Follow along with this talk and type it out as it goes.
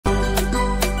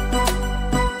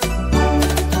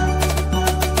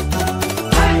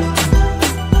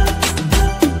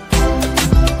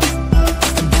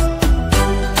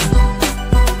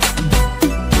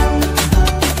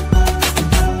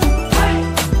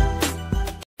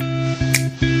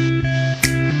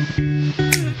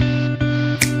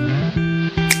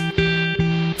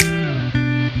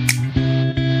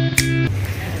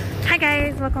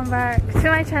to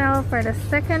my channel for the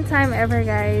second time ever,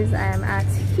 guys. I am at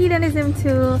Hedonism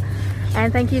 2,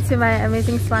 and thank you to my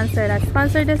amazing sponsor that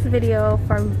sponsored this video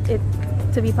for it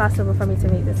to be possible for me to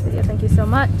make this video. Thank you so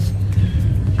much.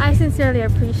 I sincerely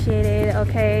appreciate it.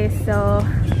 Okay, so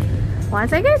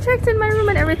once I get checked in my room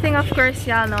and everything, of course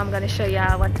y'all know I'm gonna show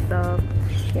y'all what's up.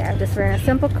 Yeah, I'm just wearing a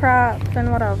simple crop and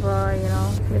whatever, you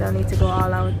know, we don't need to go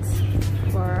all out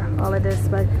for all of this,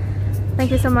 but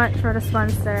thank you so much for the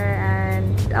sponsor,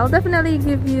 and I'll definitely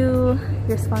give you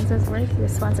your sponsor's worth, your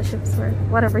sponsorship's worth,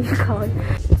 whatever you call it.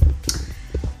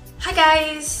 Hi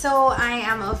guys, so I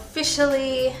am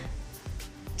officially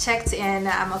checked in.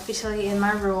 I'm officially in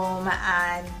my room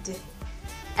and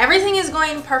everything is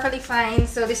going perfectly fine.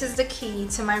 So this is the key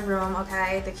to my room,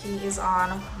 okay? The key is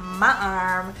on my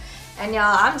arm. And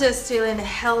y'all, I'm just feeling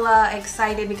hella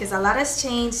excited because a lot has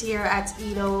changed here at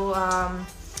Edo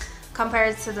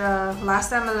compared to the last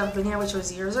time I've been here, which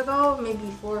was years ago, maybe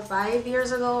 4 or 5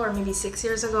 years ago, or maybe 6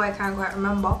 years ago. I can't quite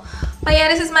remember. But yeah,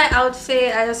 this is my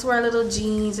outfit. I just wear little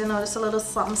jeans, you know, just a little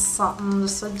something something,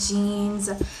 just some jeans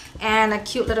and a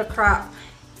cute little crop,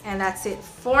 and that's it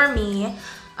for me.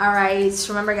 All right,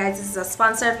 remember guys, this is a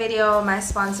sponsored video. My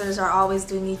sponsors are always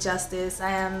doing me justice.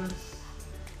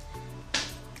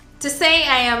 To say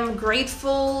I am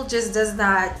grateful just does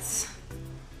not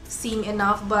seem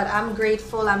enough, but I'm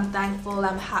grateful, I'm thankful,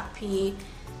 I'm happy,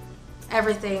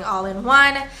 everything all in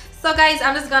one. So guys,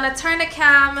 I'm just gonna turn the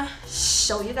cam,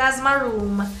 show you guys my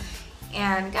room,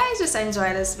 and guys, just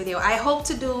enjoy this video. I hope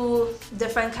to do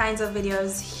different kinds of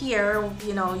videos here,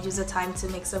 you know, use the time to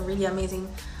make some really amazing,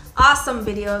 awesome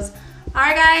videos. All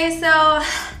right guys, so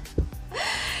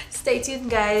stay tuned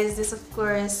guys. This of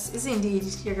course is indeed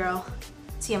your girl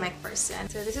Tia McPherson.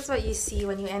 So this is what you see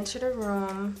when you enter the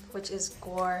room, which is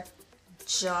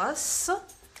gorgeous.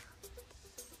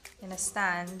 You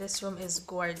understand? This room is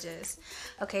gorgeous.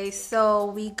 Okay, so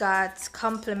we got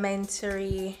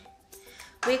complimentary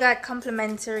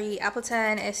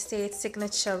Appleton Estate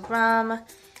signature rum,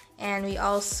 and we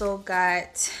also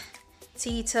got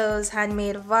Tito's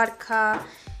handmade vodka,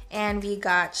 and we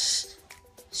got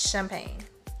champagne.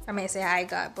 I may say I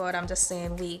got, but I'm just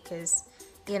saying we, because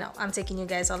you know, I'm taking you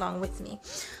guys along with me.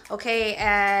 Okay,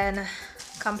 and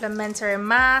complimentary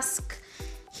mask,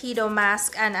 Hedo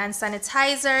mask, and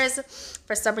sanitizers.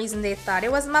 For some reason they thought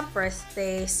it was my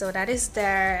birthday, so that is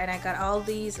there. And I got all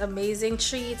these amazing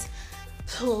treats,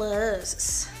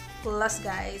 plus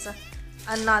guys,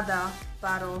 another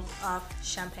bottle of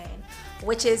champagne,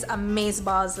 which is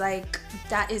amazeballs. Like,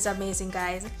 that is amazing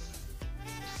guys.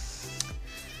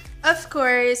 Of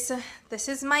course, this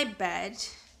is my bed,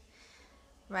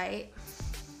 right?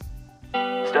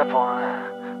 Step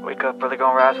 1, wake up early,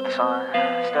 gonna rise with the sun.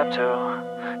 Step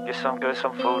 2, get some good,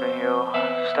 some food in you.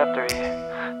 Step 3,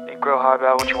 think real hard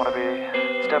about what you wanna be.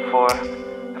 Step 4,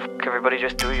 everybody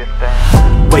just do your thing.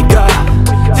 Wake up,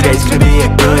 today's gonna be a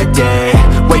good day.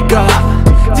 Wake up,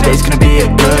 today's gonna be a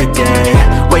good day.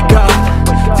 Wake up,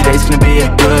 today's gonna be a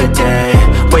good day.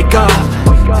 Wake up,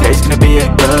 today's gonna be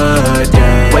a good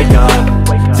day. Wake up,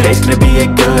 today's gonna be a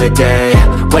good day.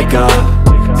 Wake up,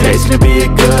 today's gonna be a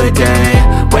good day.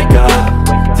 Wake up,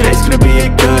 today's gonna be a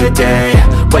good day.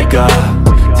 Wake up,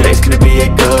 today's gonna be a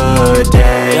good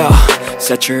day. Yo,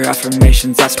 set your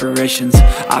affirmations, aspirations.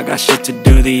 I got shit to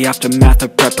do, the aftermath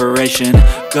of preparation.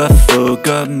 Good food,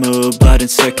 good mood, blood in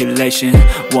circulation.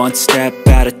 One step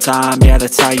at a time, yeah,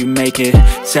 that's how you make it.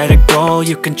 Set a goal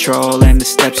you control and the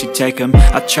steps you take them.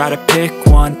 I try to pick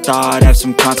one thought, have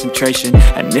some concentration.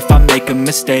 And if I make a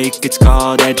mistake, it's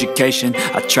called education.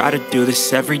 I try to do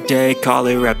this every day, call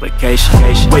it replication.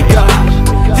 Wake up,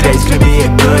 today's gonna be a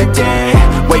good day.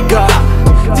 Wake up,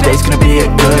 today's gonna be a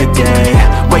good day.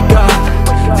 Wake up,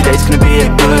 today's gonna be a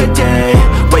good day.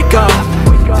 Wake up,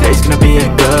 today's gonna be a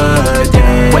good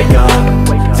day. Wake up,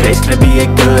 today's gonna be a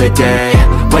good day.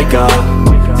 Wake up,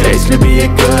 today's gonna be a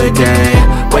good day.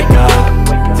 Wake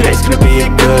up, today's gonna be a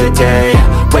good day.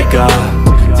 Wake up,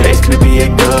 today's gonna be a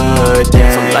good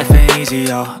day. So life ain't easy,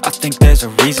 yo, I think there's a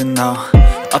reason though.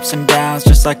 Ups and downs,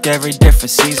 just like every different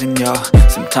season, yo.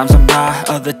 Sometimes I'm high,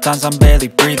 other times I'm barely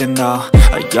breathing, though.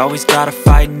 I always gotta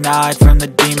fight and hide from the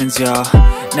demons, yo.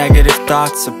 Negative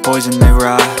thoughts are poison, they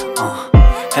rot.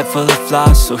 Head full of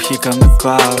flies, so here come the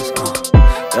clouds.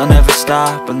 They'll never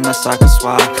stop unless I can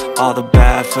swap all the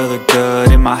bad for the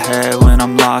good in my head when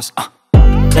I'm lost.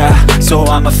 Yeah, so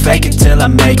I'ma fake it till I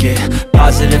make it.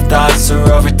 Positive thoughts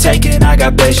are overtaken, I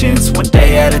got patience. One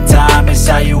day at a time is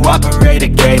how you operate a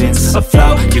cadence. A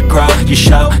flow, you grow, you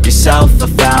show yourself a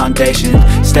foundation.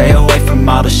 Stay away from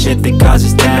all the shit that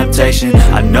causes temptation.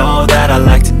 I know that I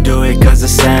like to do it cause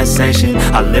it's sensation.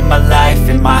 I live my life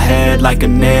in my head like a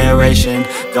narration.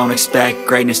 Don't expect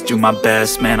greatness, do my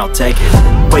best, man, I'll take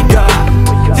it. Wake up,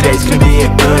 today's gonna be a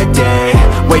good day.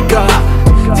 Wake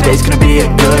up, today's gonna be a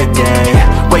good day.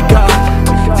 Wake up,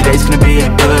 today's gonna be a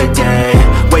good day.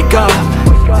 Wake up,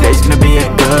 today's gonna be a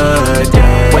good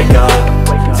day. Wake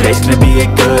up, today's gonna be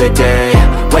a good day.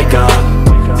 Wake up,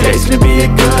 today's gonna be a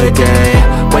good day.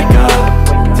 Wake up,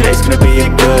 today's gonna be a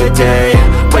good day.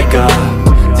 Wake up,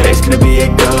 today's gonna be a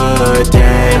good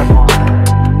day.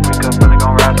 Wake up, really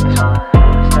gon' rise with the sun.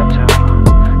 Step 2,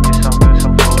 get some good,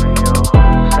 some food in you.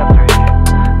 Step 3,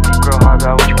 think real hard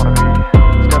about what you wanna be.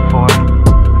 Step 4,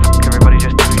 everybody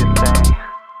just do your thing.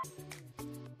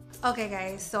 Okay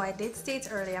guys, so I did state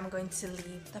earlier I'm going to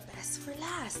leave the best for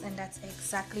last, and that's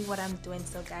exactly what I'm doing.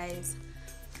 So guys,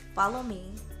 follow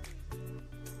me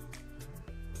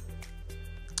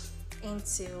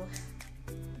into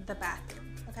the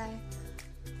bathroom, okay?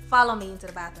 Follow me into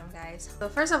the bathroom, guys. So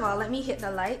first of all, let me hit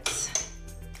the lights.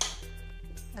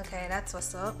 Okay, that's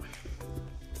what's up.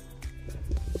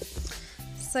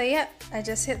 So yeah, I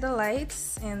just hit the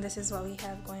lights and this is what we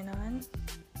have going on.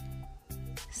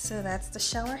 So that's the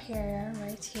shower area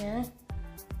right here.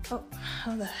 Oh,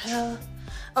 how the hell?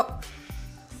 Oh,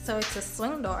 so it's a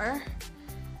swing door.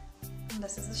 And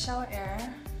this is the shower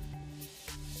area.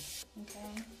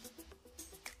 Okay.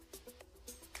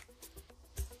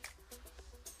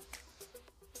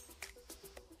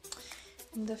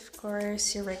 And of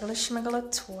course, your regular schmegular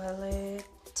toilet,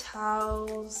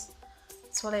 towels,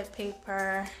 toilet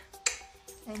paper,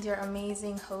 and your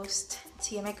amazing host,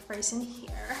 Tia McPherson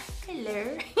here.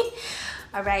 Hello.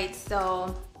 All right,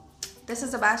 so this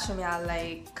is the bathroom, y'all.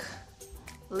 Like,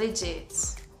 legit,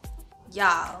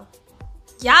 y'all.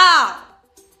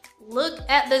 Look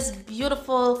at this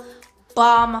beautiful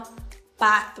bomb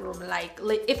bathroom. Like,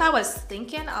 if I was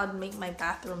thinking, I'd make my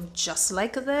bathroom just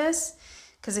like this,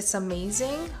 because it's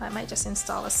amazing. I might just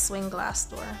install a swing glass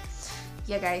door.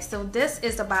 Yeah guys, so this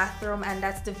is the bathroom and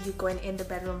that's the view going in the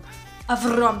bedroom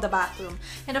from the bathroom.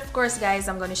 And of course guys,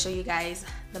 I'm going to show you guys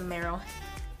the mirror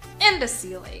in the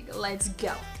ceiling. Let's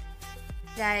go.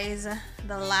 Guys,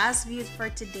 the last view for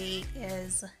today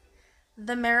is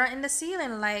the mirror in the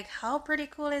ceiling. Like, how pretty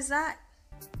cool is that?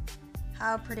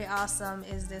 How pretty awesome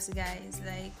is this, guys?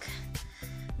 Like,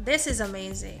 this is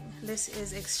amazing. This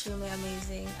is extremely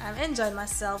amazing. I've enjoyed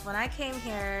myself when I came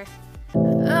here.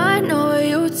 I know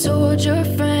you told your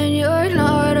friend you're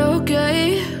not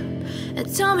okay,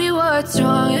 and tell me what's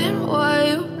wrong and why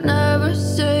you never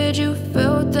said you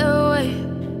felt that way.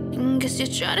 And guess you're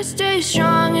trying to stay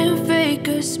strong and fake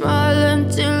a smile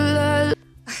until I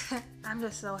I'm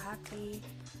just so happy.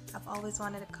 I've always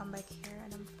wanted to come back here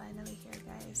and I'm finally here,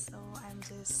 guys. So I'm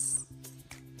just,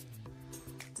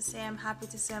 to say I'm happy,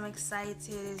 to say I'm excited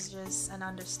is just an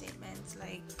understatement.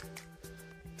 Like,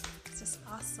 it's just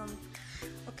awesome.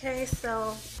 Okay,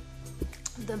 so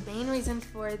the main reason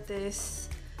for this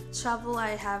travel,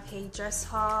 I have a dress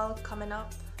haul coming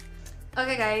up.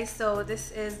 Okay guys, so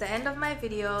this is the end of my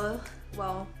video.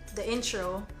 Well, the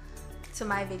intro to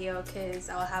my video, because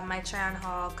I will have my try-on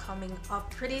haul coming up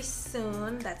pretty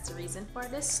soon. That's the reason for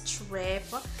this trip.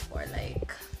 Or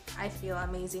like, I feel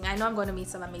amazing. I know I'm going to meet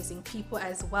some amazing people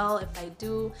as well if I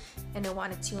do, and they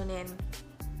want to tune in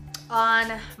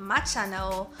on my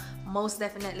channel. Most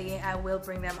definitely I will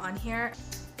bring them on here.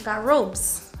 I got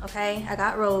robes, okay? I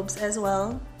got robes as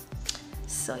well.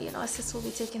 So, you know, sis will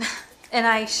be taking a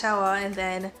nice shower and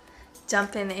then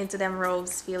jumping into them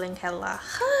robes feeling hella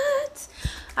hot.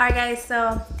 Alright guys,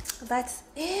 so that's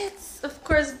it. Of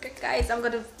course guys, I'm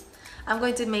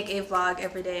going to make a vlog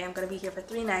every day. I'm going to be here for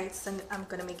 3 nights and I'm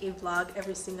going to make a vlog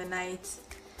every single night.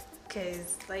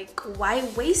 Because, like, why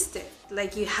waste it?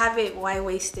 Like, you have it, why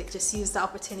waste it? Just use the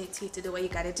opportunity to do what you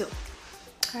gotta do.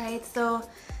 Alright, so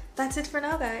that's it for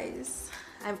now, guys.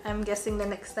 I'm guessing the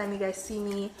next time you guys see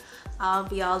me, I'll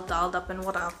be all dolled up and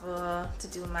whatever to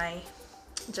do my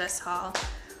dress haul.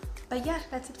 But yeah,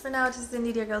 that's it for now. This is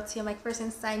Indeed your girl Tia McPherson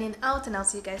signing out, and I'll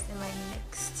see you guys in my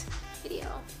next video.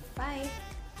 Bye.